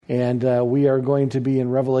And we are going to be in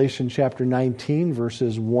Revelation chapter 19,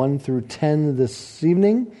 verses 1 through 10 this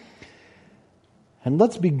evening. And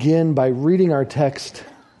let's begin by reading our text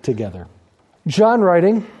together. John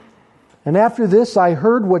writing, "And after this I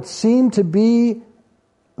heard what seemed to be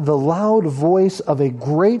the loud voice of a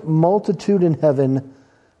great multitude in heaven,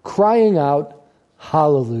 crying out,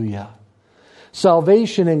 'Hallelujah!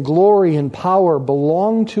 Salvation and glory and power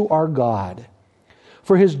belong to our God.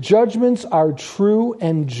 For his judgments are true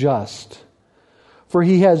and just. For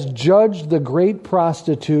he has judged the great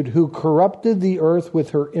prostitute who corrupted the earth with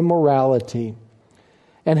her immorality,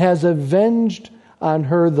 and has avenged on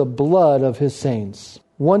her the blood of his saints.'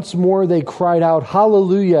 Once more they cried out,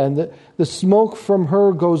 'Hallelujah!' And the smoke from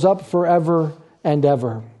her goes up forever and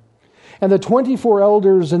ever. And the 24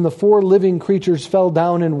 elders and the 4 living creatures fell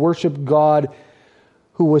down and worshiped God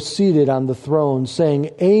who was seated on the throne, saying,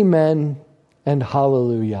 'Amen and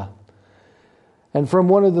Hallelujah.' And from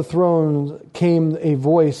one of the thrones came a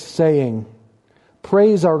voice saying,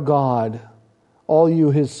 'Praise our God, all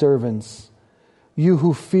you his servants, you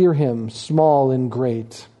who fear him, small and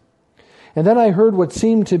great.' And then I heard what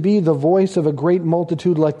seemed to be the voice of a great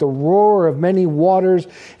multitude, like the roar of many waters,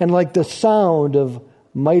 and like the sound of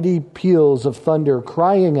mighty peals of thunder,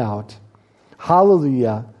 crying out,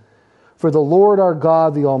 'Hallelujah! For the Lord our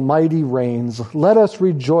God, the Almighty, reigns. Let us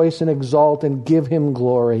rejoice and exult and give him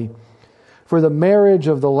glory. For the marriage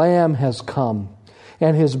of the Lamb has come,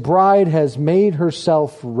 and his bride has made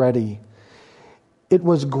herself ready. It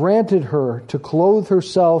was granted her to clothe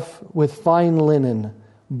herself with fine linen,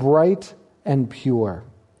 bright and pure.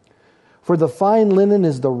 For the fine linen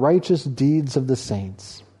is the righteous deeds of the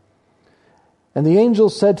saints.' And the angel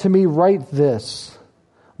said to me, 'Write this: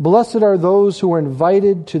 Blessed are those who are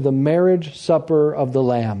invited to the marriage supper of the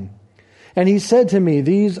Lamb.' And he said to me,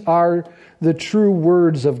 'These are the true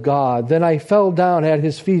words of God.' Then I fell down at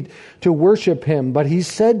his feet to worship him. But he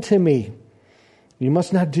said to me, 'You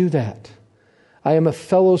must not do that. I am a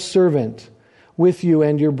fellow servant with you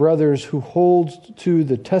and your brothers who hold to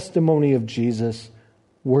the testimony of Jesus.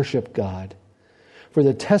 Worship God. For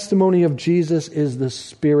the testimony of Jesus is the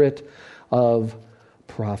spirit of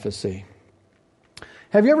prophecy.'"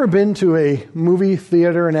 Have you ever been to a movie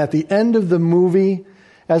theater and at the end of the movie,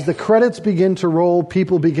 as the credits begin to roll,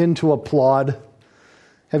 people begin to applaud?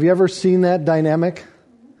 Have you ever seen that dynamic?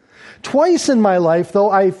 Twice in my life, though,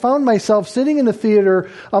 I found myself sitting in a theater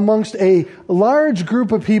amongst a large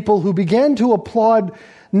group of people who began to applaud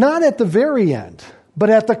not at the very end, but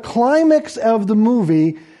at the climax of the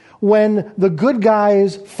movie when the good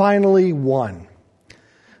guys finally won.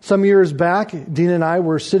 Some years back, Dean and I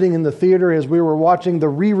were sitting in the theater as we were watching the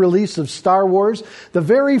re-release of Star Wars, the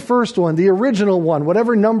very first one, the original one,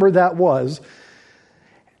 whatever number that was.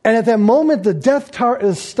 And at that moment, the Death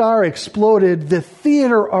Star exploded. The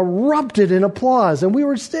theater erupted in applause. And we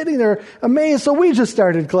were sitting there amazed, so we just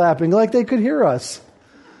started clapping like they could hear us.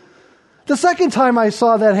 The second time I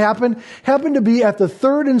saw that happened to be at the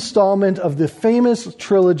 3rd installment of the famous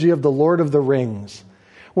trilogy of The Lord of the Rings.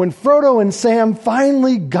 When Frodo and Sam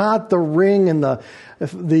finally got the ring in the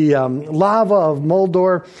lava of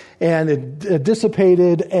Mordor, and it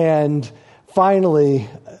dissipated, and finally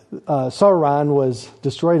Sauron was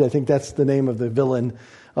destroyed. I think that's the name of the villain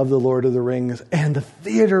of the Lord of the Rings. And the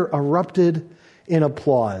theater erupted in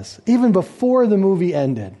applause, even before the movie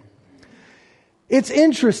ended. It's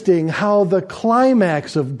interesting how the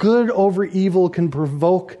climax of good over evil can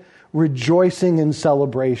provoke rejoicing and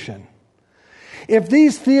celebration. If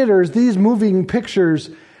these theaters, these moving pictures,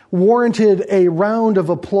 warranted a round of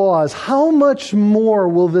applause, how much more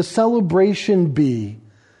will the celebration be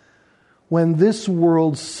when this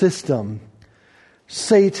world system,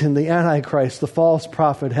 Satan, the Antichrist, the false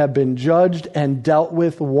prophet, have been judged and dealt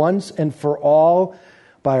with once and for all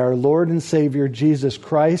by our Lord and Savior Jesus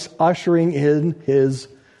Christ, ushering in his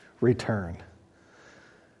return?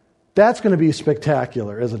 That's going to be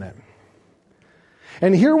spectacular, isn't it?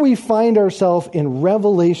 And here we find ourselves in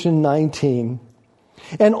Revelation 19,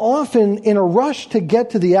 and often in a rush to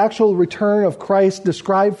get to the actual return of Christ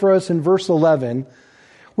described for us in verse 11,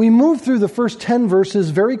 we move through the first 10 verses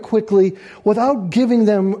very quickly without giving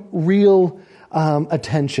them real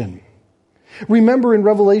attention. Remember in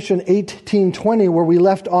Revelation 18:20, where we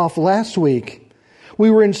left off last week, we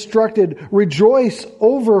were instructed, "Rejoice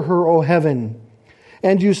over her, O heaven,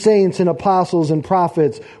 and you saints and apostles and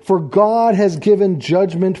prophets, for God has given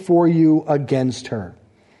judgment for you against her."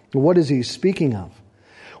 What is he speaking of?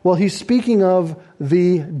 Well, he's speaking of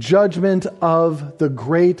the judgment of the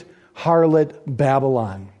great harlot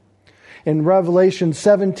Babylon. In Revelation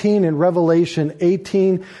 17 and Revelation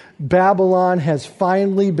 18, Babylon has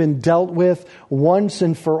finally been dealt with once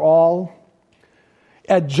and for all.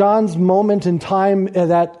 At John's moment in time,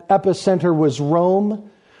 that epicenter was Rome.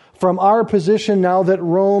 From our position now that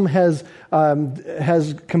Rome has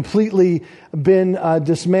completely been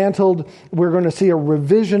dismantled, we're going to see a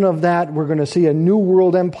revision of that. We're going to see a new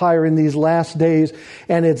world empire in these last days.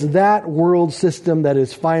 And it's that world system that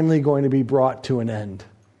is finally going to be brought to an end.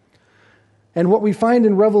 And what we find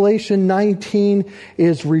in Revelation 19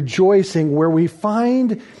 is rejoicing, where we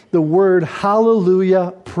find the word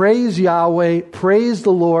hallelujah, praise Yahweh, praise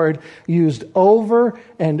the Lord, used over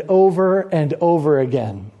and over and over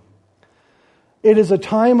again. It is a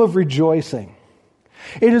time of rejoicing.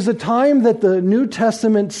 It is a time that the New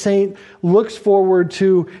Testament saint looks forward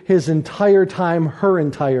to his entire time, her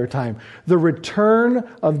entire time. The return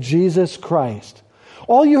of Jesus Christ.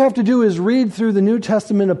 All you have to do is read through the New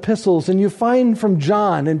Testament epistles, and you find from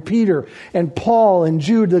John and Peter and Paul and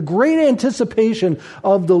Jude the great anticipation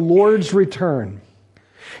of the Lord's return.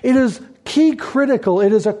 It is key critical.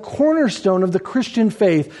 It is a cornerstone of the Christian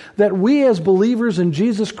faith that we as believers in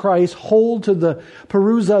Jesus Christ hold to the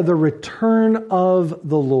parousia, the return of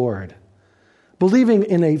the Lord. Believing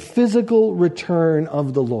in a physical return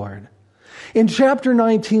of the Lord. In chapter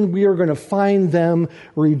 19, we are going to find them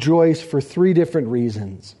rejoice for three different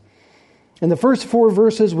reasons. In the first 4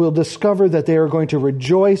 verses, we'll discover that they are going to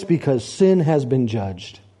rejoice because sin has been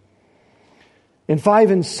judged. In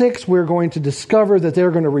 5 and 6, we're going to discover that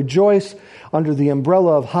they're going to rejoice under the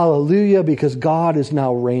umbrella of hallelujah because God is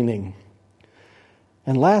now reigning.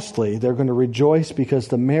 And lastly, they're going to rejoice because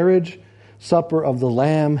the marriage supper of the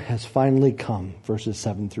Lamb has finally come, verses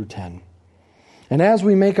 7 through 10. And as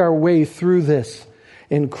we make our way through this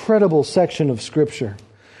incredible section of Scripture,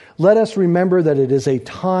 let us remember that it is a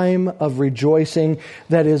time of rejoicing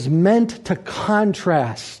that is meant to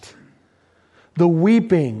contrast the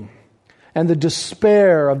weeping and the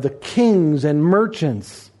despair of the kings and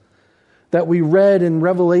merchants that we read in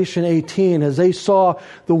Revelation 18 as they saw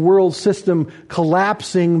the world system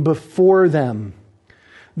collapsing before them.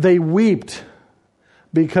 They wept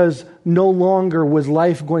because no longer was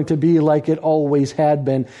life going to be like it always had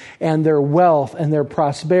been, and their wealth and their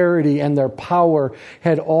prosperity and their power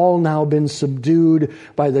had all now been subdued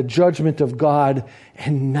by the judgment of God,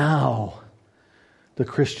 and now the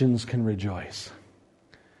Christians can rejoice.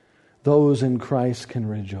 Those in Christ can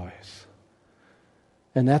rejoice.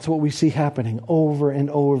 And that's what we see happening over and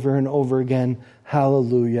over and over again.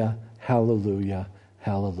 Hallelujah, hallelujah,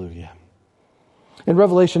 hallelujah. In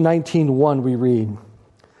Revelation 19:1 we read,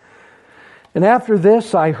 "And after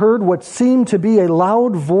this I heard what seemed to be a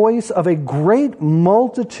loud voice of a great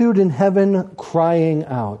multitude in heaven crying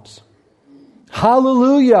out,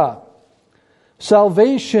 'Hallelujah!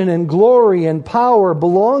 Salvation and glory and power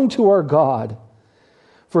belong to our God.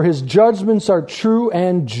 For his judgments are true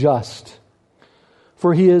and just.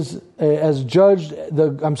 For he has judged the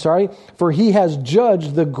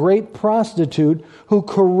great prostitute who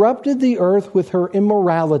corrupted the earth with her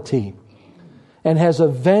immorality, and has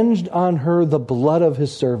avenged on her the blood of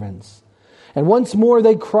his servants.' And once more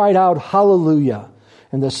they cried out, 'Hallelujah!'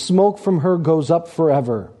 And the smoke from her goes up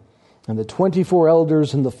forever. And the 24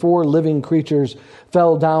 elders and the 4 living creatures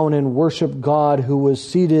fell down and worshiped God who was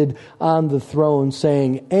seated on the throne,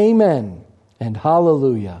 saying, 'Amen' and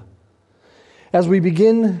 'Hallelujah.'" As we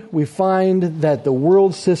begin, we find that the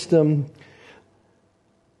world system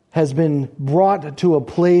has been brought to a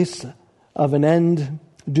place of an end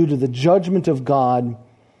due to the judgment of God.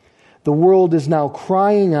 The world is now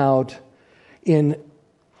crying out in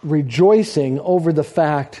rejoicing over the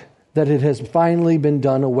fact that it has finally been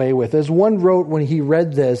done away with. As one wrote when he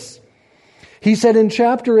read this, he said, "In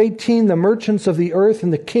chapter 18, the merchants of the earth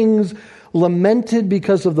and the kings lamented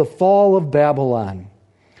because of the fall of Babylon.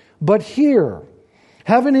 But here,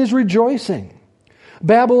 heaven is rejoicing.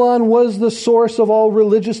 Babylon was the source of all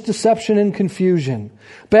religious deception and confusion.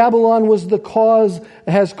 Babylon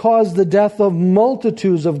has caused the death of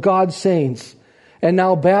multitudes of God's saints, and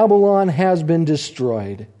now Babylon has been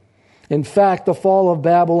destroyed. In fact, the fall of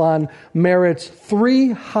Babylon merits 3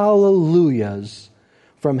 hallelujahs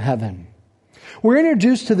from heaven." We're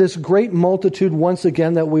introduced to this great multitude once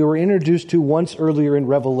again that we were introduced to once earlier in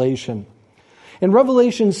Revelation. In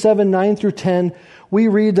Revelation 7, 9 through 10, we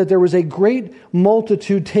read that there was a great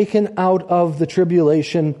multitude taken out of the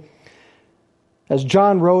tribulation. As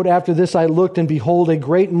John wrote, "After this I looked, and behold, a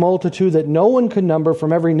great multitude that no one could number,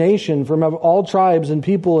 from every nation, from all tribes and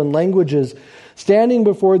people and languages, standing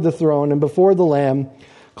before the throne and before the Lamb,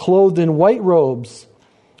 clothed in white robes,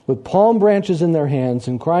 with palm branches in their hands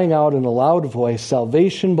and crying out in a loud voice,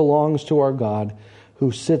 "Salvation belongs to our God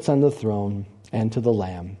who sits on the throne and to the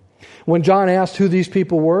Lamb." When John asked who these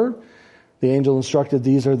people were, the angel instructed,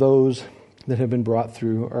 "These are those that have been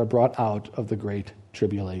brought out of the great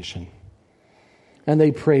tribulation." And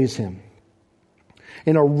they praise him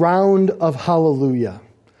in a round of hallelujah.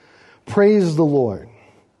 Praise the Lord.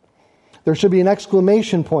 There should be an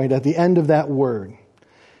exclamation point at the end of that word.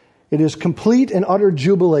 It is complete and utter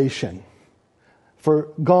jubilation, for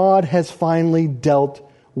God has finally dealt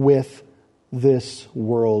with this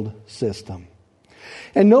world system.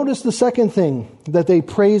 And notice the second thing that they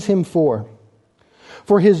praise him for.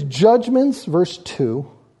 For his judgments, verse 2,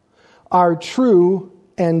 are true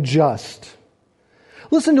and just.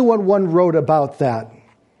 Listen to what one wrote about that.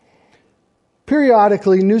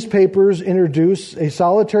 Periodically, newspapers introduce a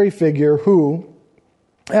solitary figure who,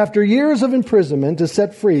 after years of imprisonment, is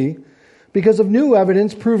set free because of new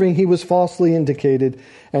evidence proving he was falsely indicted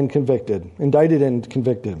and indicted and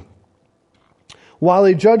convicted. While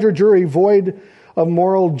a judge or jury void of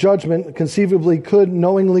moral judgment conceivably could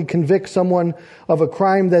knowingly convict someone of a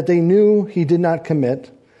crime that they knew he did not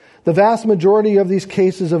commit, the vast majority of these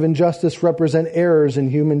cases of injustice represent errors in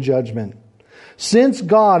human judgment. Since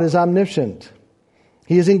God is omniscient,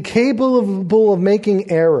 he is incapable of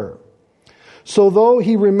making error. So though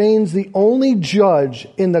he remains the only judge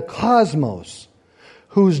in the cosmos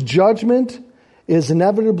whose judgment is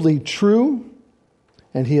inevitably true,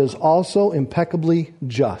 and he is also impeccably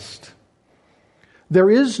just. There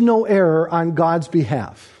is no error on God's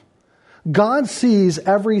behalf. God sees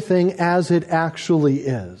everything as it actually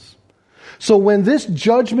is. So when this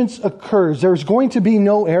judgment occurs, there's going to be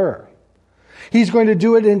no error. He's going to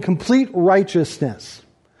do it in complete righteousness.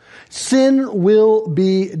 Sin will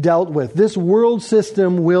be dealt with. This world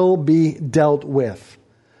system will be dealt with.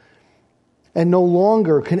 And no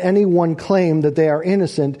longer can anyone claim that they are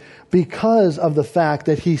innocent because of the fact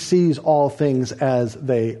that he sees all things as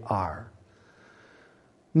they are.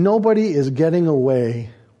 Nobody is getting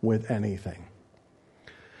away with anything.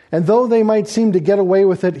 And though they might seem to get away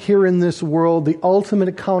with it here in this world, the ultimate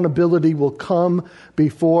accountability will come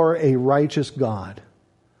before a righteous God.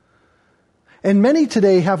 And many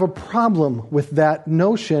today have a problem with that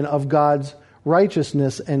notion of God's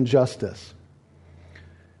righteousness and justice.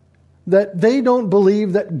 That they don't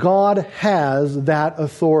believe that God has that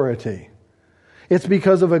authority. It's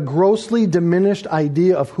because of a grossly diminished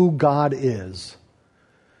idea of who God is.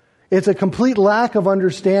 It's a complete lack of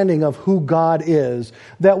understanding of who God is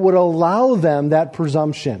that would allow them that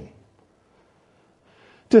presumption.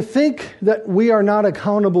 To think that we are not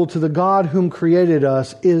accountable to the God whom created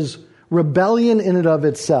us is rebellion in and of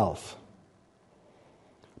itself.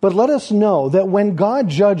 But let us know that when God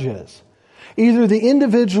judges, either the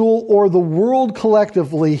individual or the world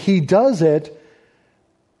collectively, he does it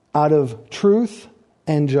out of truth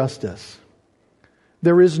and justice.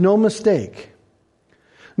 There is no mistake.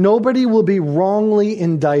 Nobody will be wrongly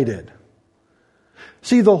indicted.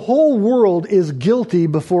 See, the whole world is guilty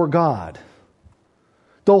before God.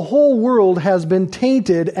 The whole world has been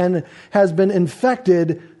tainted and has been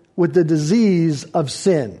infected with the disease of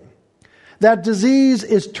sin. That disease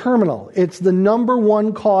is terminal. It's the number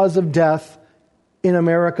one cause of death in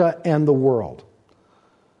America and the world.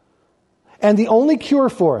 And the only cure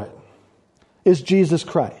for it is Jesus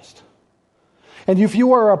Christ. And if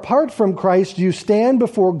you are apart from Christ, you stand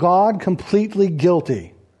before God completely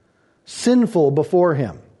guilty, sinful before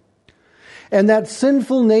him. And that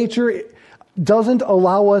sinful nature doesn't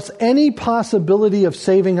allow us any possibility of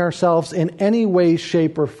saving ourselves in any way,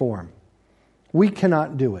 shape, or form. We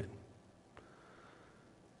cannot do it.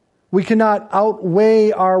 We cannot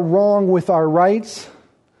outweigh our wrong with our rights.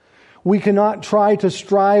 We cannot try to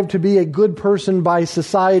strive to be a good person by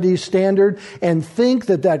society's standard and think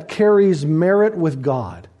that that carries merit with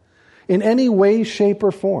God in any way, shape,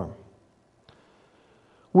 or form.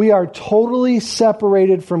 We are totally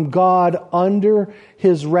separated from God under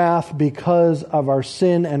his wrath because of our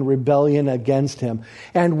sin and rebellion against him.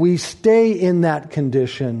 And we stay in that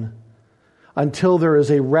condition until there is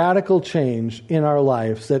a radical change in our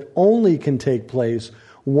lives that only can take place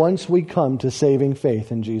once we come to saving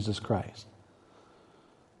faith in Jesus Christ.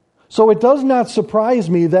 So it does not surprise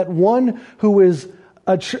me that one who is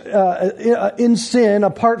in sin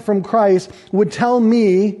apart from Christ would tell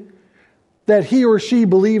me that he or she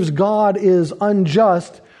believes God is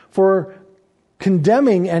unjust for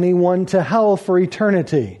condemning anyone to hell for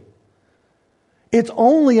eternity. It's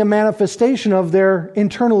only a manifestation of their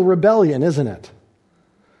internal rebellion, isn't it?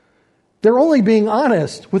 They're only being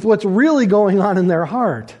honest with what's really going on in their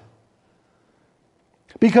heart.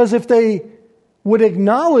 Because if they would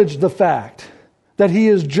acknowledge the fact that he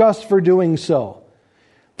is just for doing so.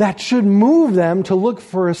 That should move them to look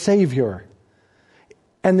for a Savior.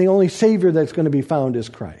 And the only Savior that's going to be found is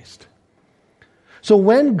Christ. So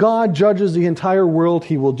when God judges the entire world,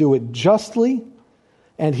 he will do it justly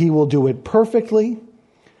and he will do it perfectly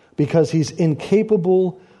because he's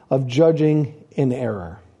incapable of judging in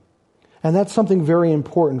error. And that's something very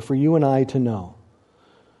important for you and I to know.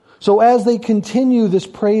 So as they continue this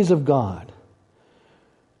praise of God,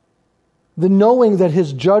 the knowing that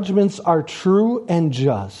his judgments are true and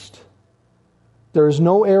just, there is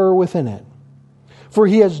no error within it. For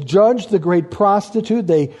he has judged the great prostitute.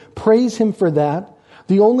 They praise him for that.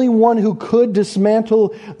 The only one who could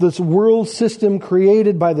dismantle this world system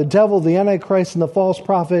created by the devil, the Antichrist, and the false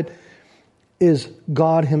prophet is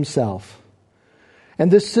God himself. And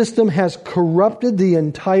this system has corrupted the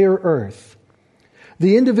entire earth.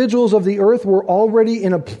 The individuals of the earth were already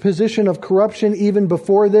in a position of corruption even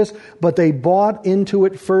before this, but they bought into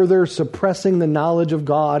it further, suppressing the knowledge of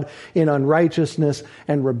God in unrighteousness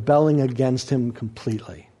and rebelling against him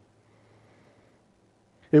completely.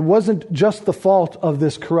 It wasn't just the fault of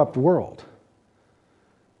this corrupt world.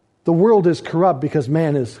 The world is corrupt because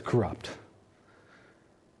man is corrupt.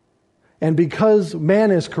 And because man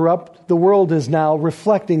is corrupt, the world is now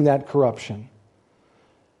reflecting that corruption.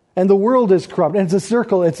 And the world is corrupt. And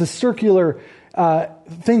it's a circular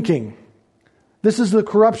thinking. This is the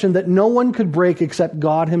corruption that no one could break except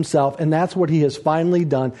God himself. And that's what he has finally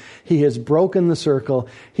done. He has broken the circle.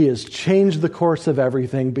 He has changed the course of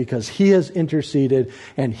everything because he has interceded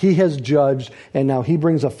and he has judged. And now he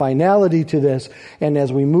brings a finality to this. And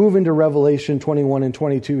as we move into Revelation 21 and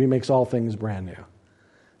 22, he makes all things brand new.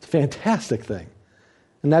 It's a fantastic thing.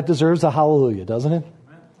 And that deserves a hallelujah, doesn't it?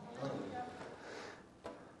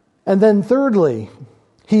 And then thirdly,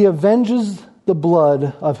 he avenges the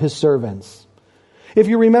blood of his servants. If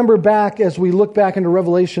you remember back, as we look back into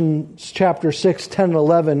Revelation chapter 6, 10, and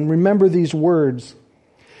 11, remember these words.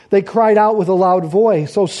 They cried out with a loud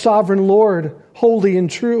voice, "O sovereign Lord, holy and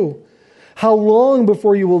true, how long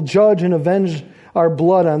before you will judge and avenge our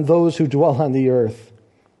blood on those who dwell on the earth?"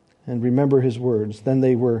 And remember his words. Then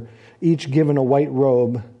they were each given a white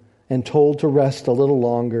robe and told to rest a little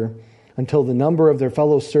longer, until the number of their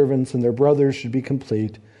fellow servants and their brothers should be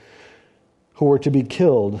complete, who were to be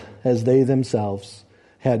killed as they themselves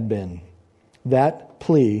had been. That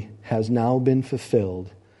plea has now been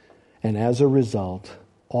fulfilled, and as a result,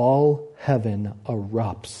 all heaven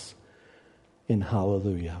erupts in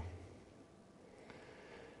hallelujah.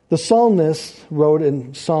 The psalmist wrote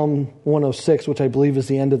in Psalm 106, which I believe is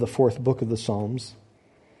the end of the fourth book of the Psalms,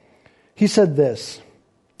 he said this,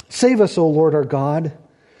 "Save us, O Lord our God,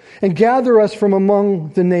 and gather us from among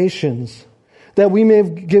the nations, that we may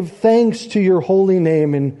give thanks to your holy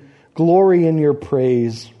name and glory in your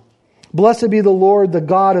praise. Blessed be the Lord, the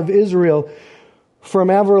God of Israel,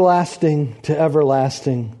 from everlasting to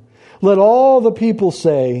everlasting. Let all the people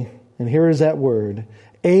say," and here is that word,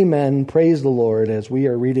 "Amen, praise the Lord," as we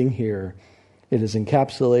are reading here. It is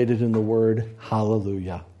encapsulated in the word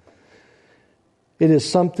hallelujah. It is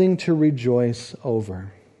something to rejoice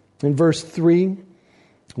over. In verse 3,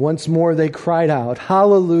 once more they cried out,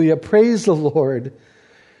 "Hallelujah, praise the Lord.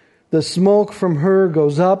 The smoke from her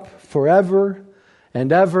goes up forever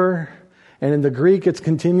and ever." And in the Greek it's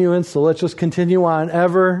continuance, so let's just continue on.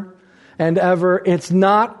 Ever and ever. It's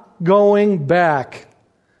not going back.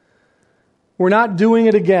 We're not doing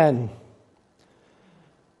it again.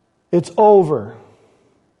 It's over.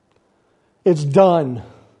 It's done.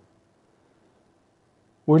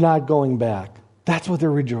 We're not going back. That's what they're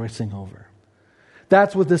rejoicing over.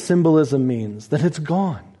 That's what the symbolism means, that it's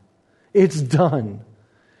gone. It's done.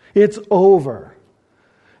 It's over.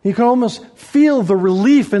 You can almost feel the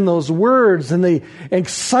relief in those words and the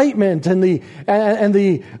excitement and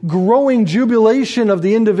the growing jubilation of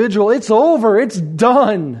the individual. It's over. It's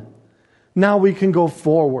done. Now we can go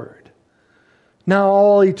forward. Now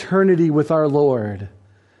all eternity with our Lord.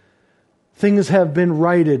 Things have been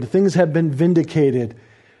righted. Things have been vindicated.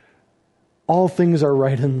 All things are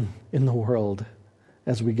right in the world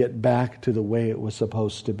as we get back to the way it was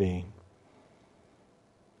supposed to be.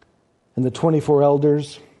 And the 24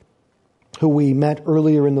 elders who we met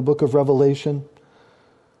earlier in the book of Revelation,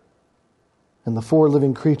 and the four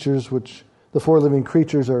living creatures, which the four living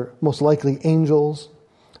creatures are most likely angels.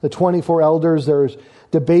 The 24 elders, there's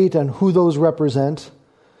debate on who those represent.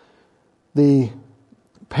 The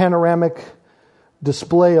panoramic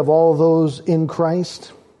display of all those in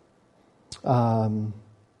Christ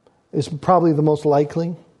is probably the most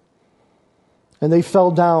likely. And they fell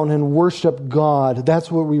down and worshiped God. That's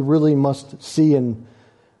what we really must see and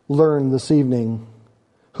learn this evening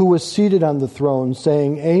who was seated on the throne,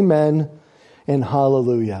 saying, Amen and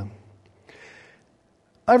Hallelujah.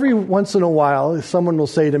 Every once in a while, someone will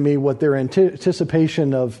say to me what their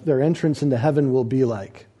anticipation of their entrance into heaven will be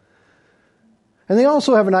like. And they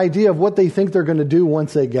also have an idea of what they think they're going to do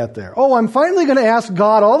once they get there. Oh, I'm finally going to ask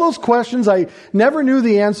God all those questions I never knew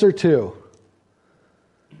the answer to.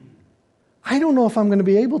 I don't know if I'm going to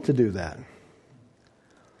be able to do that.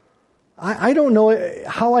 I don't know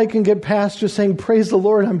how I can get past just saying, praise the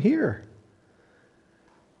Lord, I'm here.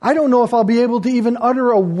 I don't know if I'll be able to even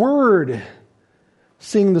utter a word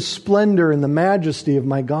seeing the splendor and the majesty of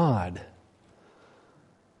my God.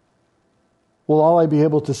 Will all I be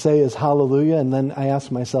able to say is hallelujah? And then I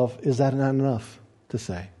ask myself, is that not enough to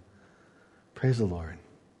say? Praise the Lord.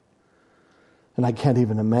 And I can't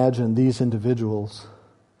even imagine these individuals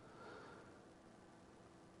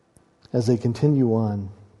as they continue on.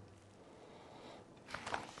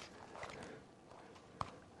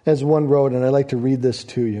 As one wrote, and I'd like to read this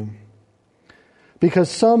to you, because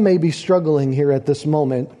some may be struggling here at this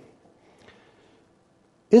moment.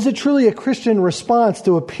 Is it truly a Christian response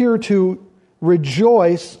to appear to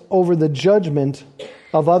rejoice over the judgment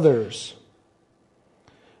of others?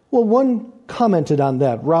 Well, one commented on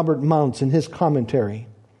that, Robert Mounts, in his commentary.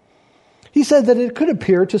 He said that it could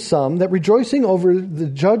appear to some that rejoicing over the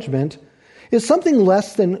judgment is something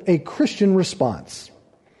less than a Christian response.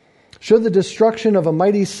 Should the destruction of a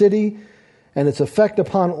mighty city and its effect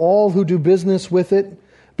upon all who do business with it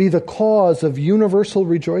be the cause of universal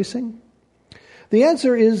rejoicing? The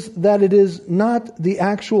answer is that it is not the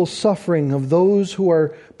actual suffering of those who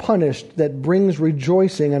are punished that brings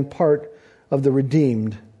rejoicing on part of the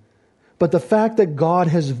redeemed, but the fact that God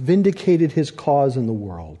has vindicated his cause in the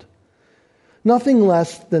world. Nothing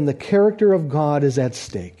less than the character of God is at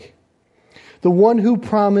stake. The one who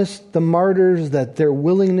promised the martyrs that their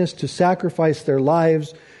willingness to sacrifice their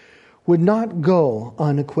lives would not go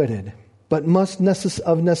unacquitted, but must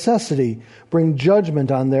of necessity bring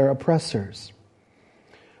judgment on their oppressors.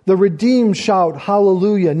 The redeemed shout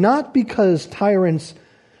hallelujah, not because tyrants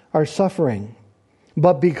are suffering,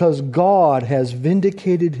 but because God has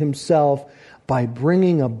vindicated himself by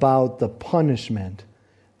bringing about the punishment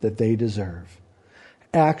that they deserve.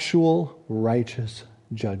 Actual righteous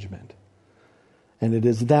judgment. And it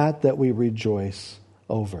is that we rejoice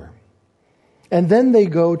over. And then they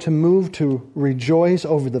go to move to rejoice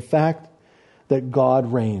over the fact that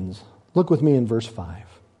God reigns. Look with me in verse 5.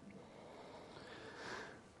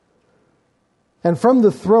 And from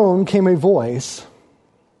the throne came a voice,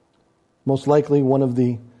 most likely one of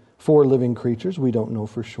the 4 living creatures, we don't know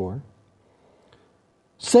for sure,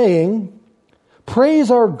 saying,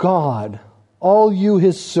 Praise our God, all you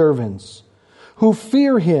his servants, who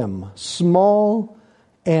fear him, small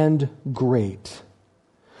and great.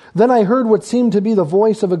 Then I heard what seemed to be the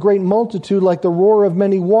voice of a great multitude, like the roar of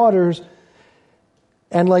many waters,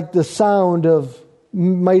 and like the sound of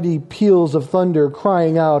mighty peals of thunder,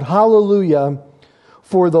 crying out, Hallelujah,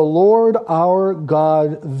 for the Lord our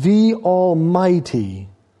God, the Almighty,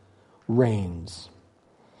 reigns.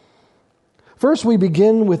 First, we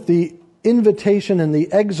begin with the invitation and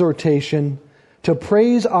the exhortation to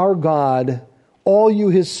praise our God, all you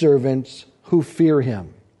his servants who fear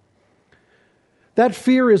him. That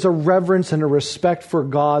fear is a reverence and a respect for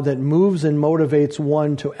God that moves and motivates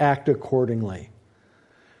one to act accordingly.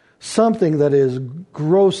 Something that is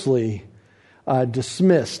grossly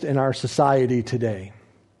dismissed in our society today.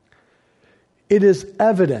 It is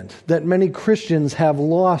evident that many Christians have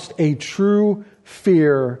lost a true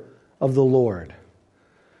fear of the Lord.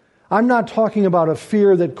 I'm not talking about a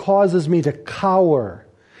fear that causes me to cower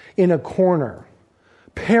in a corner,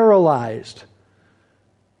 paralyzed,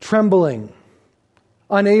 trembling,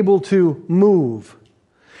 unable to move.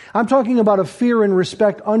 I'm talking about a fear and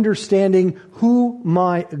respect, understanding who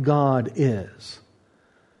my God is.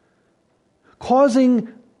 Causing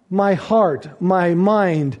my heart, my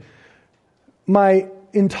mind, my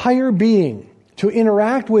entire being to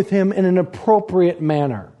interact with him in an appropriate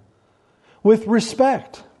manner. With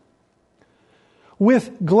respect.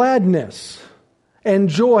 With gladness and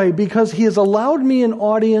joy, because he has allowed me an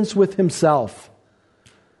audience with himself.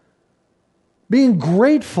 Being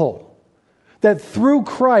grateful that through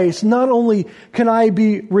Christ, not only can I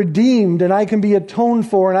be redeemed and I can be atoned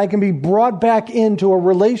for and I can be brought back into a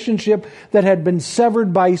relationship that had been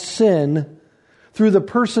severed by sin through the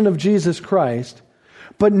person of Jesus Christ,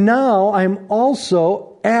 but now I'm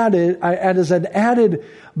also added, as an added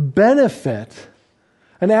benefit,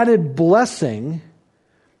 an added blessing,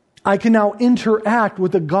 I can now interact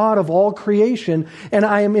with the God of all creation, and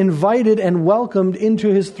I am invited and welcomed into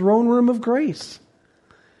his throne room of grace.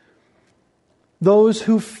 those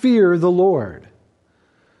who fear the Lord.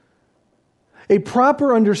 A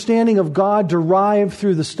proper understanding of God derived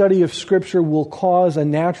through the study of Scripture will cause a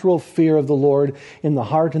natural fear of the Lord in the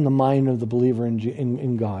heart and the mind of the believer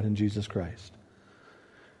in God, in Jesus Christ.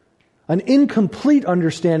 An incomplete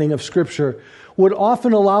understanding of Scripture would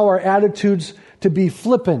often allow our attitudes to be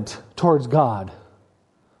flippant towards God,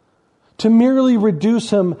 to merely reduce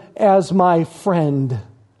Him as my friend.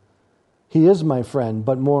 He is my friend,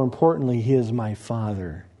 but more importantly, He is my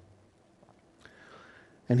Father.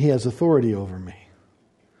 And He has authority over me.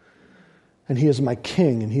 And He is my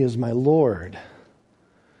King, and He is my Lord.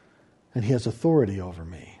 And He has authority over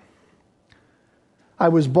me. I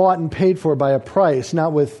was bought and paid for by a price,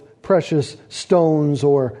 not with precious stones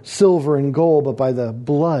or silver and gold, but by the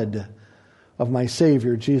blood of my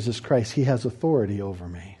Savior, Jesus Christ. He has authority over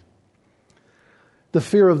me. The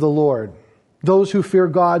fear of the Lord. Those who fear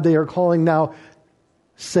God, they are calling now,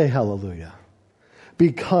 say hallelujah.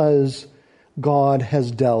 Because God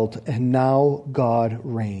has dealt, and now God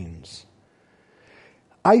reigns.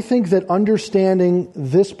 I think that understanding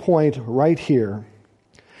this point right here,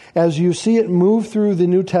 as you see it move through the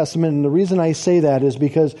New Testament, and the reason I say that is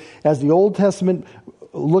because as the Old Testament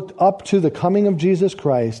looked up to the coming of Jesus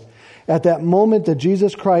Christ, at that moment that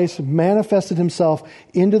Jesus Christ manifested Himself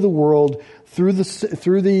into the world through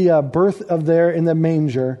the birth of there in the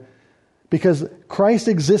manger, because Christ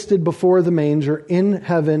existed before the manger in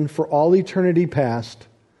heaven for all eternity past,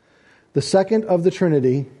 the second of the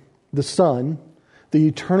Trinity, the Son, the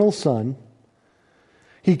eternal Son.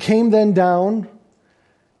 He came then down.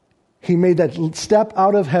 He made that step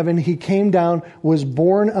out of heaven. He came down, was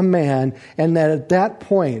born a man, and that at that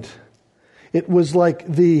point, it was like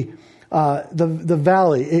the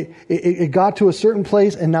valley. It got to a certain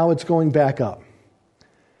place, and now it's going back up.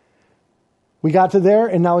 We got to there,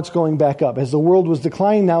 and now it's going back up. As the world was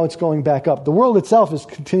declining, now it's going back up. The world itself is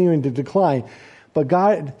continuing to decline, but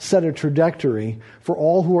God set a trajectory for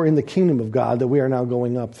all who are in the kingdom of God that we are now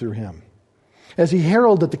going up through Him. As He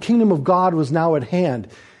heralded that the kingdom of God was now at hand,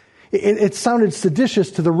 it sounded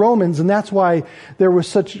seditious to the Romans, and that's why there was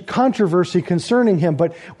such controversy concerning Him.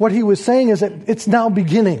 But what He was saying is that it's now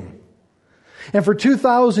beginning. And for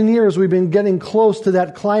 2,000 years, we've been getting close to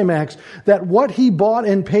that climax, that what He bought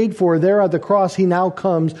and paid for there at the cross, He now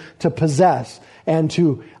comes to possess and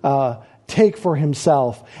to take for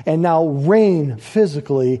Himself, and now reign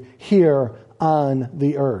physically here on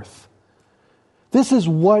the earth. This is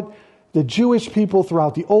what the Jewish people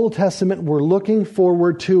throughout the Old Testament were looking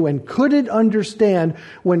forward to and couldn't understand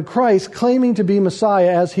when Christ, claiming to be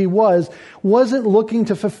Messiah as He wasn't looking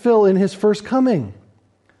to fulfill in His first coming.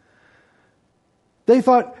 They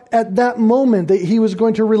thought at that moment that He was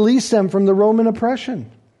going to release them from the Roman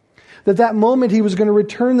oppression. That moment He was going to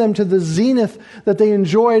return them to the zenith that they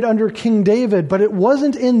enjoyed under King David. But it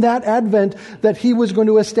wasn't in that advent that He was going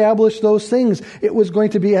to establish those things. It was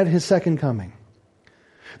going to be at His second coming.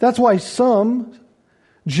 That's why some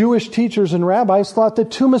Jewish teachers and rabbis thought that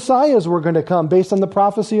two Messiahs were going to come based on the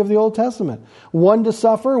prophecy of the Old Testament. One to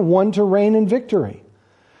suffer, one to reign in victory.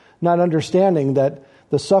 Not understanding that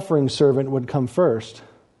the suffering servant would come first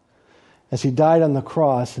as He died on the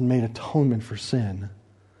cross and made atonement for sin,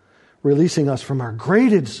 releasing us from our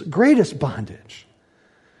greatest bondage.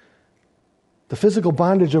 The physical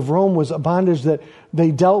bondage of Rome was a bondage that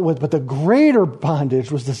they dealt with, but the greater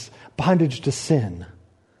bondage was this bondage to sin.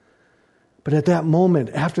 But at that moment,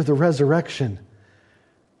 after the resurrection,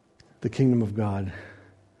 the kingdom of God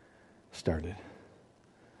started.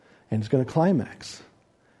 And it's going to climax.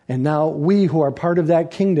 And now we who are part of that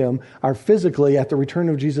kingdom are physically, at the return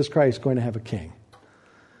of Jesus Christ, going to have a king.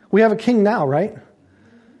 We have a king now, right?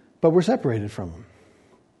 But we're separated from Him.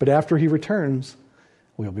 But after He returns,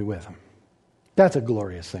 we'll be with Him. That's a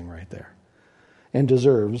glorious thing right there. And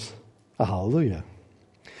deserves a hallelujah.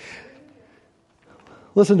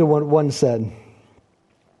 Listen to what one said.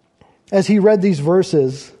 As he read these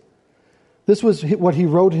verses, this was what he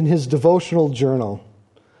wrote in his devotional journal.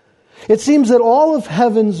 It seems that all of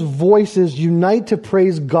heaven's voices unite to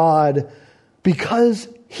praise God because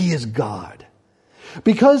He is God.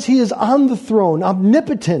 Because He is on the throne.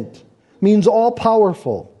 Omnipotent means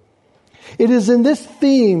all-powerful. It is in this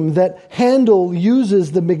theme that Handel uses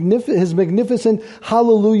his magnificent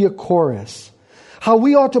Hallelujah chorus. How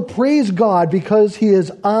we ought to praise God because He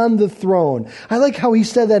is on the throne. I like how he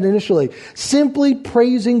said that initially. Simply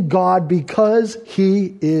praising God because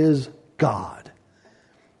He is God.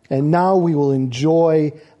 And now we will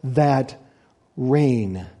enjoy that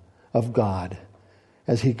reign of God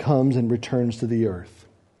as He comes and returns to the earth.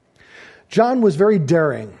 John was very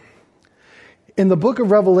daring. In the book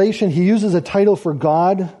of Revelation, he uses a title for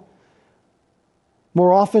God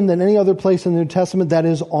More often than any other place in the New Testament, that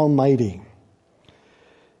is Almighty.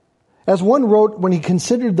 As one wrote when he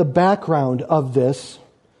considered the background of this,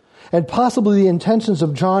 and possibly the intentions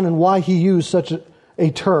of John and why he used such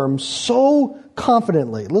a term so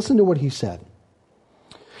confidently, listen to what he said.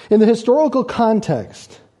 In the historical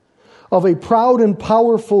context of a proud and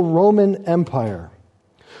powerful Roman Empire,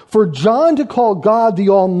 for John to call God the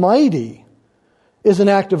Almighty is an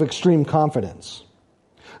act of extreme confidence.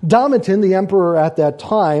 Domitian, the emperor at that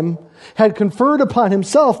time, had conferred upon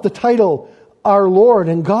himself the title our Lord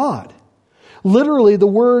and God. Literally, the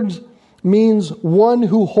word means one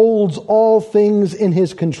who holds all things in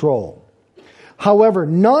his control. However,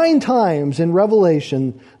 9 times in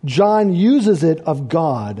Revelation, John uses it of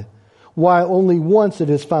God, while only once it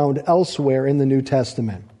is found elsewhere in the New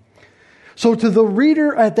Testament. So to the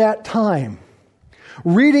reader at that time,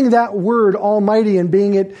 reading that word Almighty and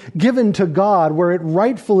being it given to God where it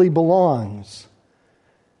rightfully belongs,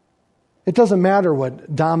 it doesn't matter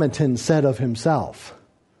what Domitian said of himself.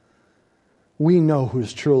 We know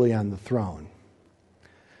who's truly on the throne.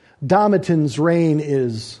 Domitian's reign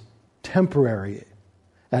is temporary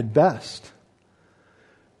at best.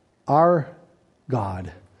 Our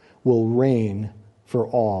God will reign for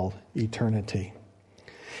all eternity.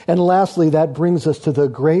 And lastly, that brings us to the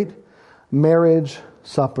great marriage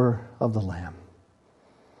supper of the Lamb.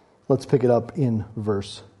 Let's pick it up in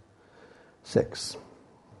verse 6.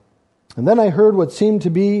 And then I heard what seemed to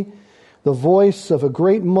be the voice of a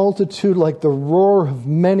great multitude, like the roar of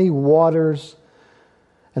many waters,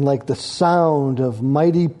 and like the sound of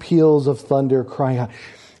mighty peals of thunder crying out.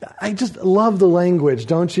 I just love the language,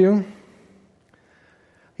 don't you?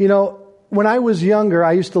 You know, when I was younger,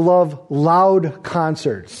 I used to love loud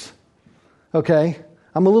concerts. Okay?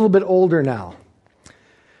 I'm a little bit older now.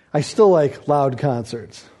 I still like loud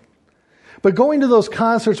concerts. But going to those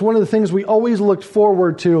concerts, one of the things we always looked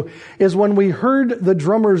forward to is when we heard the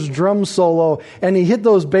drummer's drum solo and he hit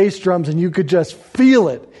those bass drums and you could just feel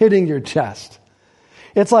it hitting your chest.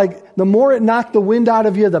 It's like the more it knocked the wind out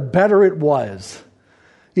of you, the better it was.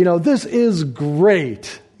 You know, this is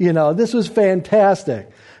great. You know, this was fantastic.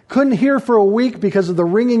 Couldn't hear for a week because of the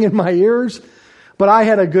ringing in my ears, but I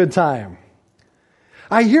had a good time.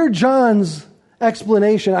 I hear John's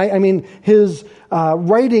explanation. I mean, his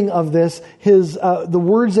writing of this, the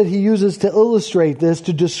words that he uses to illustrate this,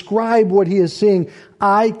 to describe what he is seeing.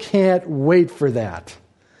 I can't wait for that.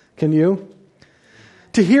 Can you?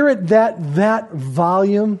 To hear it that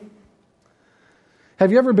volume.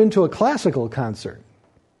 Have you ever been to a classical concert?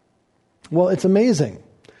 Well, it's amazing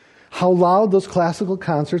how loud those classical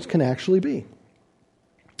concerts can actually be.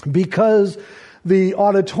 Because the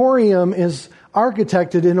auditorium is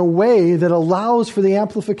architected in a way that allows for the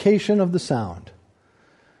amplification of the sound.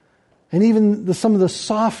 And even some of the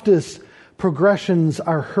softest progressions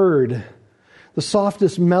are heard. The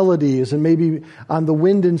softest melodies and maybe on the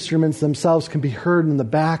wind instruments themselves can be heard in the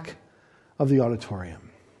back of the auditorium.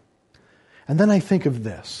 And then I think of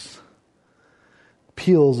this.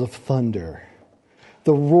 Peals of thunder.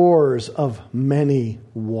 The roars of many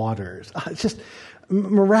waters. It's just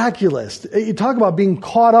miraculous. You talk about being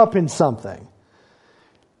caught up in something.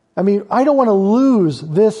 I mean, I don't want to lose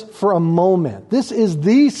this for a moment. This is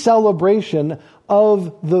the celebration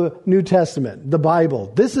of the New Testament, the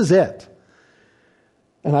Bible. This is it.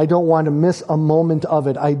 And I don't want to miss a moment of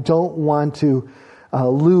it. I don't want to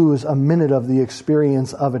lose a minute of the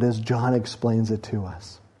experience of it as John explains it to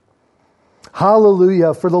us.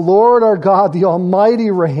 Hallelujah, for the Lord our God, the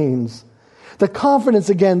Almighty reigns. The confidence,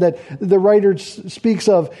 again, that the writer speaks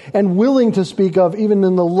of and willing to speak of, even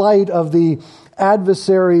in the light of the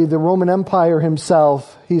adversary, the Roman Empire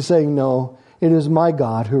himself, he's saying, no, it is my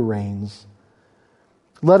God who reigns.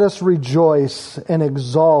 Let us rejoice and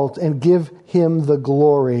exalt and give him the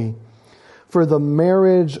glory. For the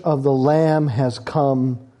marriage of the Lamb has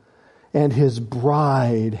come, and his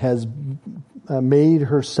bride has made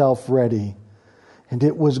herself ready. And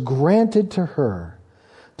it was granted to her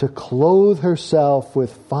to clothe herself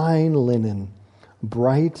with fine linen,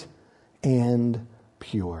 bright and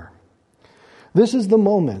pure. This is the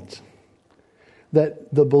moment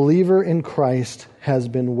that the believer in Christ has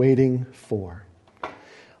been waiting for.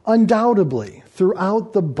 Undoubtedly,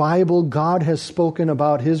 throughout the Bible, God has spoken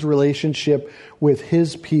about his relationship with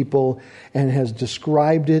his people and has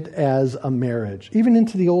described it as a marriage, even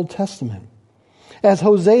into the Old Testament. As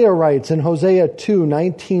Hosea writes in Hosea 2,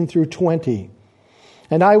 19 through 20,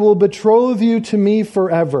 and I will betroth you to me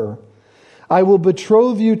forever. I will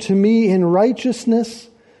betroth you to me in righteousness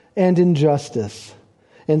and in justice,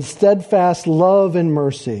 in steadfast love and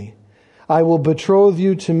mercy. I will betroth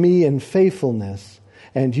you to me in faithfulness,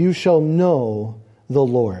 and you shall know the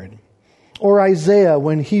Lord. Or Isaiah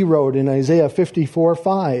when he wrote in Isaiah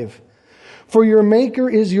 54:5, "For your Maker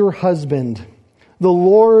is your husband, the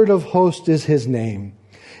Lord of hosts is his name,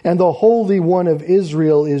 and the Holy One of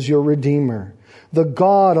Israel is your Redeemer. The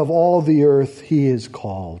God of all the earth he is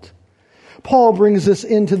called." Paul brings this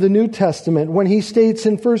into the New Testament when he states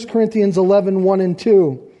in 1 Corinthians 11:1 and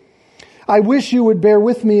 2, "I wish you would bear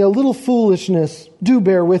with me a little foolishness. Do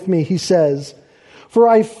bear with me," he says, "for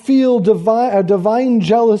I feel a divine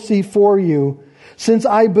jealousy for you, since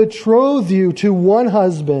I betroth you to one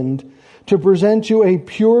husband to present you a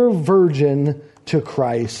pure virgin to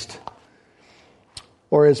Christ."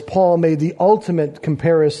 Or as Paul made the ultimate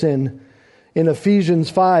comparison in Ephesians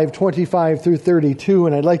 5:25 through 32,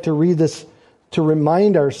 and I'd like to read this to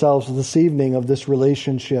remind ourselves this evening of this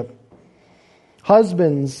relationship.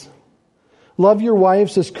 "Husbands, love your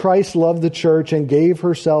wives as Christ loved the church and gave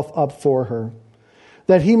herself up for her,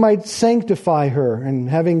 that he might sanctify her, and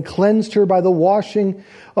having cleansed her by the washing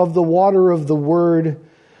of the water of the word,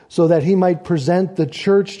 so that he might present the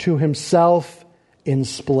church to himself in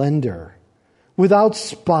splendor, without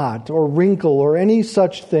spot or wrinkle or any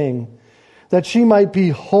such thing, that she might be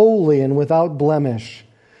holy and without blemish.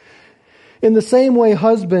 In the same way,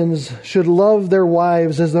 husbands should love their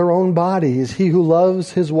wives as their own bodies. He who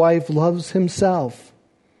loves his wife loves himself.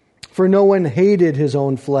 For no one hated his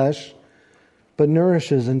own flesh, but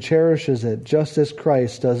nourishes and cherishes it, just as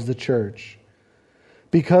Christ does the church.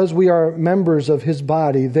 Because we are members of his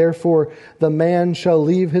body, therefore the man shall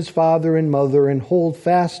leave his father and mother and hold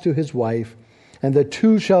fast to his wife, and the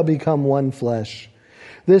two shall become one flesh.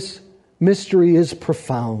 This mystery is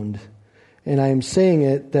profound, and I am saying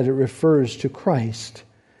it that it refers to Christ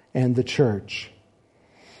and the church.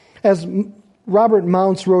 As Robert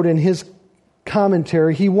Mounce wrote in his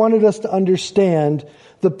commentary, he wanted us to understand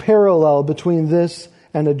the parallel between this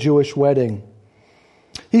and a Jewish wedding.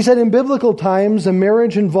 He said, in biblical times, a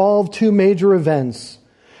marriage involved two major events,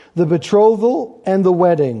 the betrothal and the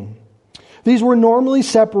wedding. These were normally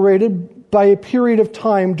separated by a period of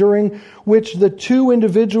time during which the two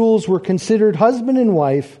individuals were considered husband and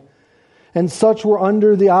wife, and such were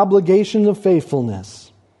under the obligation of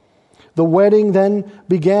faithfulness. The wedding then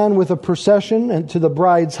began with a procession to the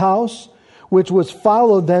bride's house, which was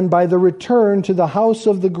followed then by the return to the house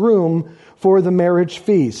of the groom for the marriage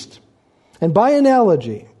feast. And by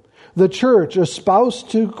analogy, the church, espoused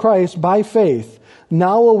to Christ by faith,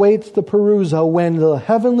 now awaits the parousia when the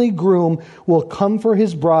heavenly groom will come for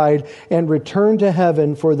his bride and return to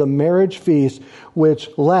heaven for the marriage feast, which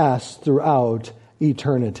lasts throughout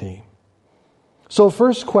eternity. So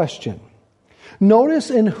first question, notice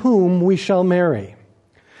in whom we shall marry.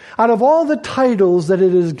 Out of all the titles that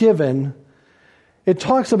it is given, it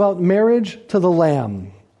talks about marriage to the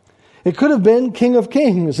Lamb. It could have been King of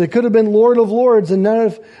Kings. It could have been Lord of Lords, and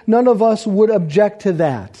none of us would object to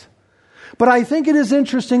that. But I think it is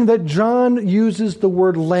interesting that John uses the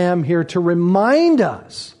word lamb here to remind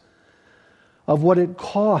us of what it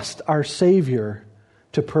cost our Savior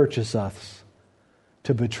to purchase us,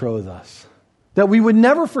 to betroth us. That we would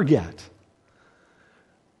never forget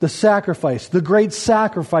the sacrifice, the great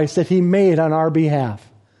sacrifice that He made on our behalf.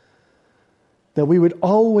 That we would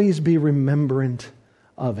always be remembrant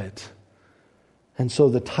of it. And so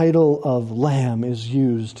the title of Lamb is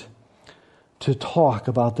used to talk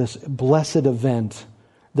about this blessed event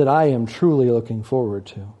that I am truly looking forward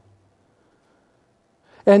to.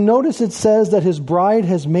 And notice it says that His bride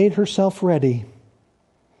has made herself ready,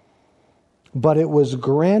 but it was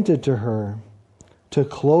granted to her to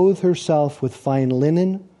clothe herself with fine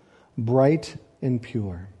linen, bright and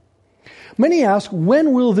pure. Many ask,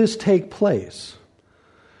 when will this take place?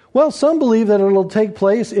 Well, some believe that it'll take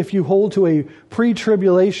place if you hold to a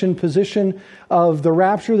pre-tribulation position of the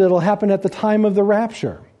rapture that'll happen at the time of the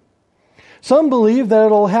rapture. Some believe that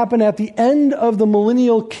it'll happen at the end of the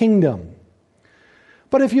millennial kingdom.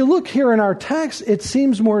 But if you look here in our text, it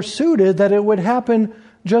seems more suited that it would happen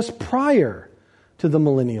just prior to the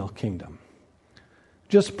millennial kingdom.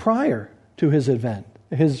 Just prior to His advent,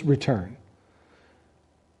 His return.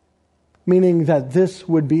 Meaning that this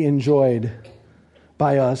would be enjoyed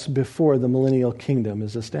by us before the millennial kingdom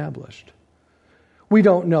is established. We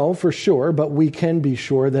don't know for sure, but we can be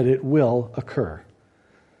sure that it will occur.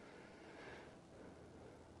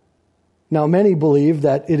 Now, many believe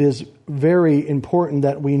that it is very important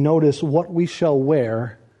that we notice what we shall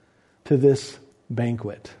wear to this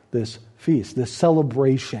banquet, this feast, this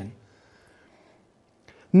celebration.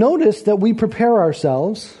 Notice that we prepare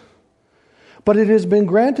ourselves, but it has been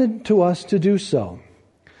granted to us to do so.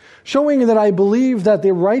 Showing that I believe that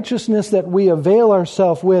the righteousness that we avail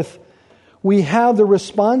ourselves with We have the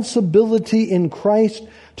responsibility in Christ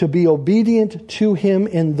to be obedient to Him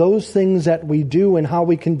in those things that we do and how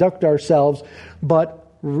we conduct ourselves, but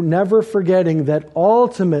never forgetting that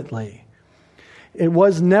ultimately it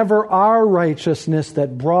was never our righteousness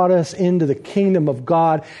that brought us into the kingdom of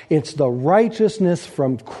God. It's the righteousness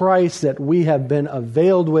from Christ that we have been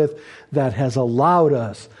availed with that has allowed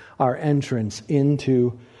us our entrance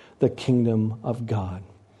into the kingdom of God.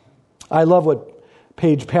 I love what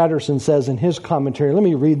Paige Patterson says in his commentary. Let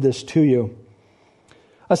me read this to you.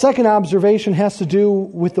 A second observation has to do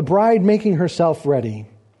with the bride making herself ready.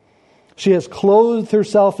 She has clothed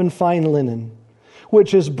herself in fine linen,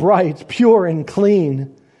 which is bright, pure, and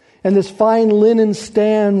clean. And this fine linen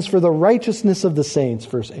stands for the righteousness of the saints,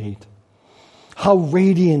 verse 8. How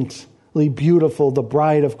radiantly beautiful the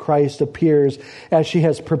bride of Christ appears as she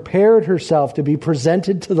has prepared herself to be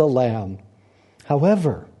presented to the Lamb.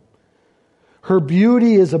 However, her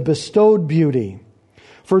beauty is a bestowed beauty.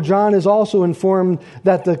 For John is also informed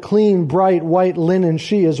that the clean, bright, white linen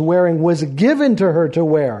she is wearing was given to her to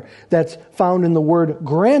wear. That's found in the word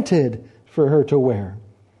granted for her to wear.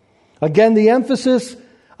 Again, the emphasis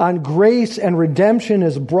on grace and redemption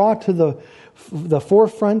is brought to the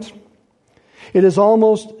forefront. It is in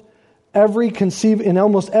almost every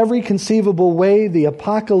conceivable way, the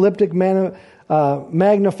apocalyptic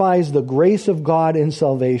magnifies the grace of God in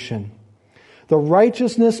salvation. The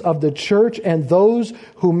righteousness of the church and those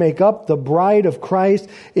who make up the bride of Christ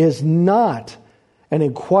is not an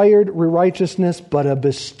acquired righteousness, but a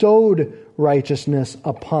bestowed righteousness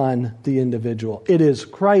upon the individual. It is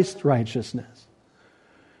Christ's righteousness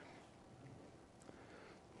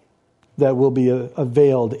that will be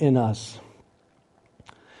availed in us.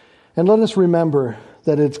 And let us remember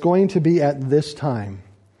that it's going to be at this time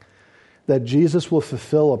that Jesus will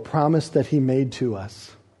fulfill a promise that He made to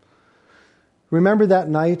us. Remember that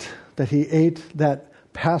night that He ate that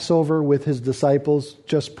Passover with His disciples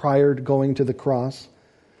just prior to going to the cross?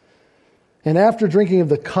 And after drinking of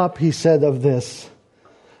the cup, He said of this,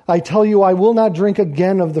 I tell you, I will not drink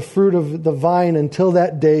again of the fruit of the vine until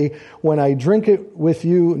that day when I drink it with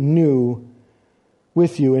you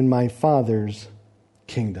in my Father's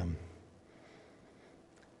kingdom.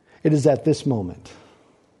 It is at this moment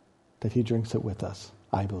that He drinks it with us,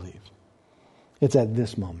 I believe. It's at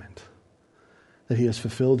this moment that He has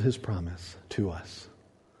fulfilled His promise to us.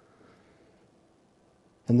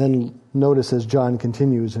 And then notice as John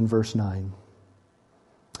continues in verse 9.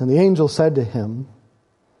 And the angel said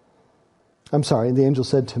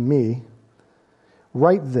to me,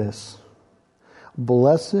 write this,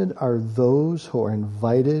 blessed are those who are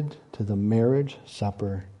invited to the marriage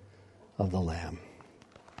supper of the Lamb.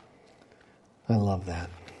 I love that.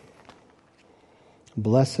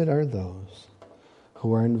 Blessed are those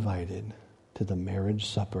who are invited to the marriage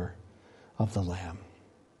supper of the Lamb.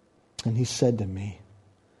 And He said to me,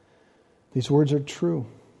 these words are true.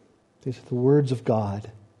 These are the words of God.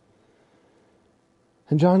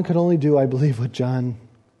 And John could only do, I believe, what John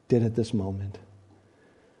did at this moment.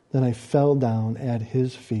 Then I fell down at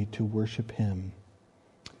His feet to worship Him.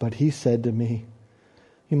 But He said to me,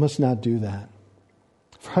 you must not do that,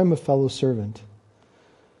 for I'm a fellow servant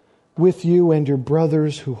with you and your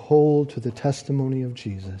brothers who hold to the testimony of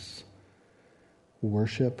Jesus.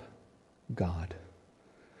 Worship God.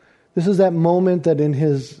 This is that moment that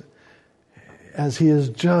as he is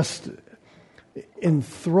just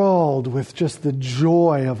enthralled with just the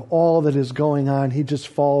joy of all that is going on, he just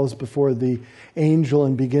falls before the angel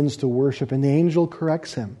and begins to worship. And the angel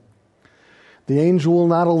corrects him. The angel will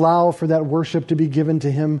not allow for that worship to be given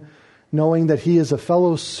to him, knowing that he is a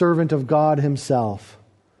fellow servant of God Himself.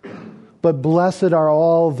 But blessed are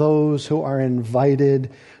all those who are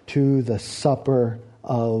invited to the supper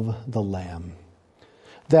of the Lamb.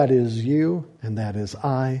 That is you, and that is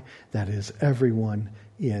I, that is everyone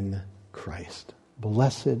in Christ.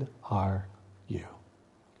 Blessed are you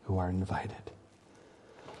who are invited.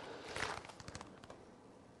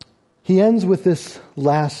 He ends with this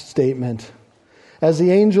last statement, as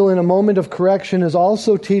the angel in a moment of correction is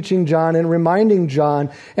also teaching John and reminding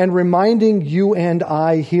you and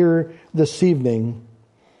I here this evening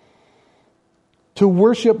to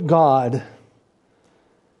worship God.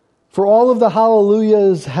 For all of the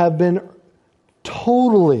hallelujahs have been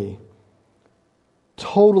totally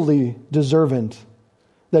deserving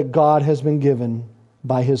that God has been given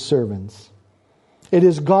by His servants. It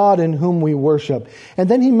is God in whom we worship. And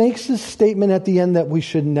then he makes this statement at the end that we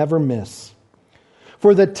should never miss.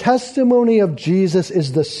 For the testimony of Jesus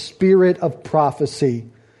is the spirit of prophecy.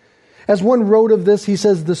 As one wrote of this, he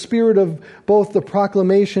says, the spirit of both the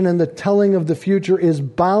proclamation and the telling of the future is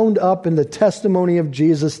bound up in the testimony of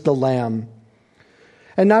Jesus the Lamb.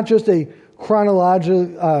 And not just a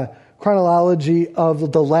chronology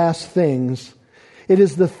of the last things. It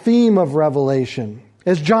is the theme of Revelation.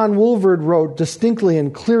 As John Woolvard wrote distinctly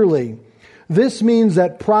and clearly, this means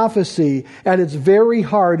that prophecy at its very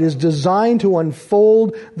heart is designed to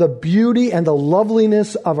unfold the beauty and the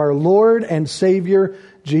loveliness of our Lord and Savior,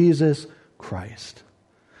 Jesus Christ.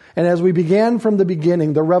 And as we began from the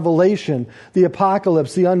beginning, the revelation, the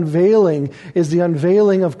apocalypse, the unveiling is the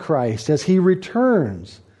unveiling of Christ as he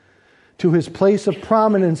returns to his place of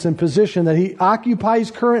prominence and position that he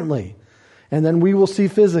occupies currently. And then we will see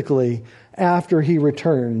physically after he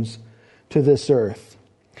returns to this earth.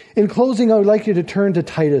 In closing, I would like you to turn to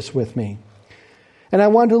Titus with me. And I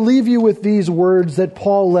want to leave you with these words that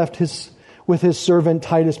Paul left with his servant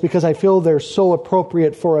Titus, because I feel they're so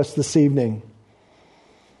appropriate for us this evening.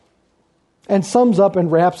 And sums up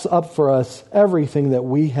and wraps up for us everything that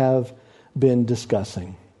we have been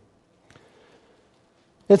discussing.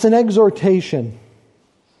 It's an exhortation.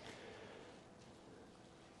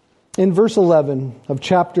 In verse 11 of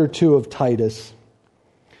chapter 2 of Titus,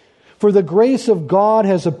 for the grace of God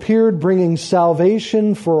has appeared, bringing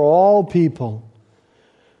salvation for all people,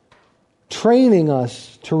 training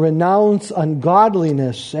us to renounce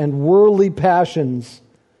ungodliness and worldly passions,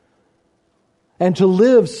 and to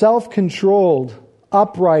live self-controlled,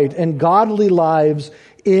 upright, and godly lives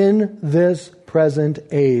in this present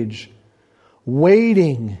age,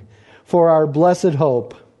 waiting for our blessed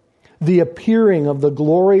hope, the appearing of the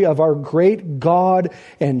glory of our great God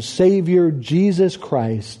and Savior, Jesus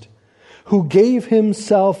Christ, who gave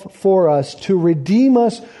himself for us to redeem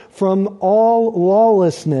us from all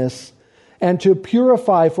lawlessness and to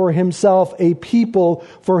purify for himself a people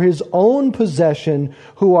for his own possession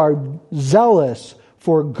who are zealous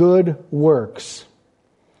for good works.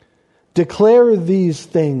 Declare these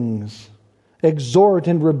things, exhort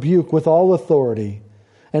and rebuke with all authority,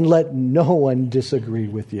 and let no one disagree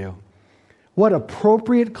with you. What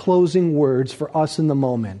appropriate closing words for us in the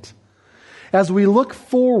moment. As we look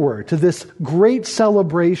forward to this great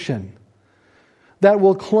celebration that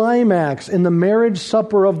will climax in the marriage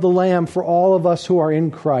supper of the Lamb for all of us who are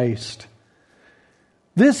in Christ.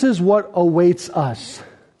 This is what awaits us.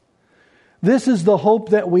 This is the hope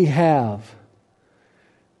that we have.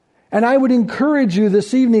 And I would encourage you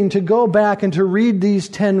this evening to go back and to read these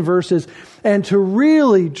 10 verses and to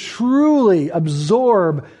really, truly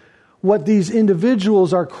absorb what these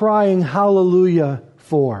individuals are crying hallelujah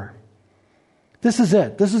for. This is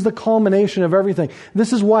it. This is the culmination of everything.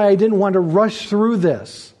 This is why I didn't want to rush through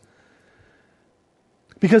this.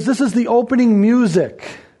 Because this is the opening music.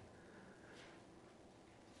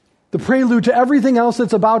 The prelude to everything else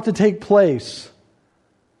that's about to take place.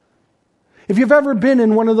 If you've ever been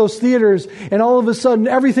in one of those theaters and all of a sudden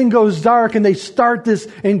everything goes dark and they start this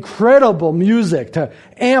incredible music to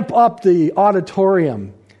amp up the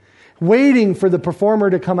auditorium, waiting for the performer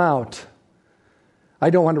to come out. I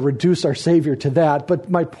don't want to reduce our Savior to that, but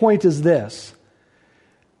my point is this.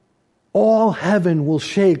 All heaven will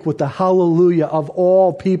shake with the hallelujah of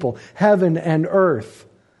all people. Heaven and earth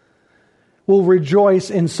will rejoice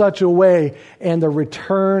in such a way, and the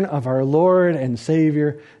return of our Lord and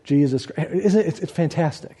Savior, Jesus Christ. It's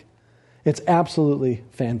fantastic. It's absolutely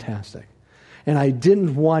fantastic. And I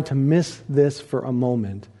didn't want to miss this for a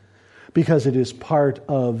moment, because it is part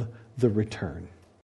of the return.